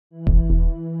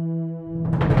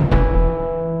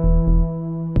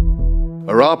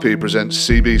ORAPI presents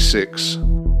CB6.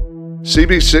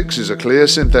 CB6 is a clear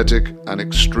synthetic and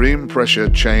extreme pressure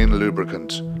chain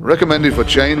lubricant, recommended for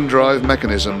chain drive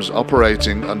mechanisms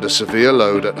operating under severe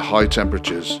load at high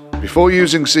temperatures. Before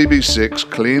using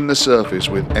CB6, clean the surface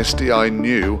with SDI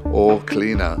New or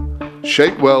cleaner.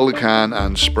 Shake well the can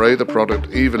and spray the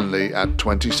product evenly at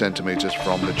 20 cm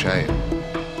from the chain.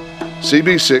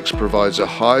 CB6 provides a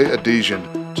high adhesion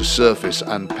to surface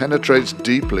and penetrates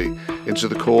deeply into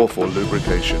the core for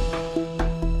lubrication.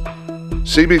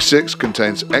 CB6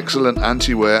 contains excellent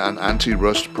anti-wear and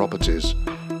anti-rust properties.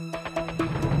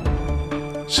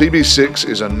 CB6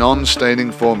 is a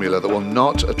non-staining formula that will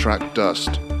not attract dust.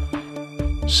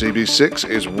 CB6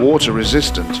 is water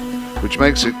resistant, which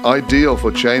makes it ideal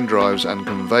for chain drives and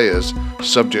conveyors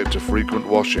subject to frequent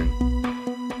washing.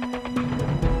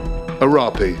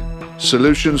 ORAPI,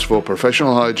 solutions for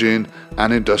professional hygiene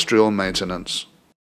and industrial maintenance.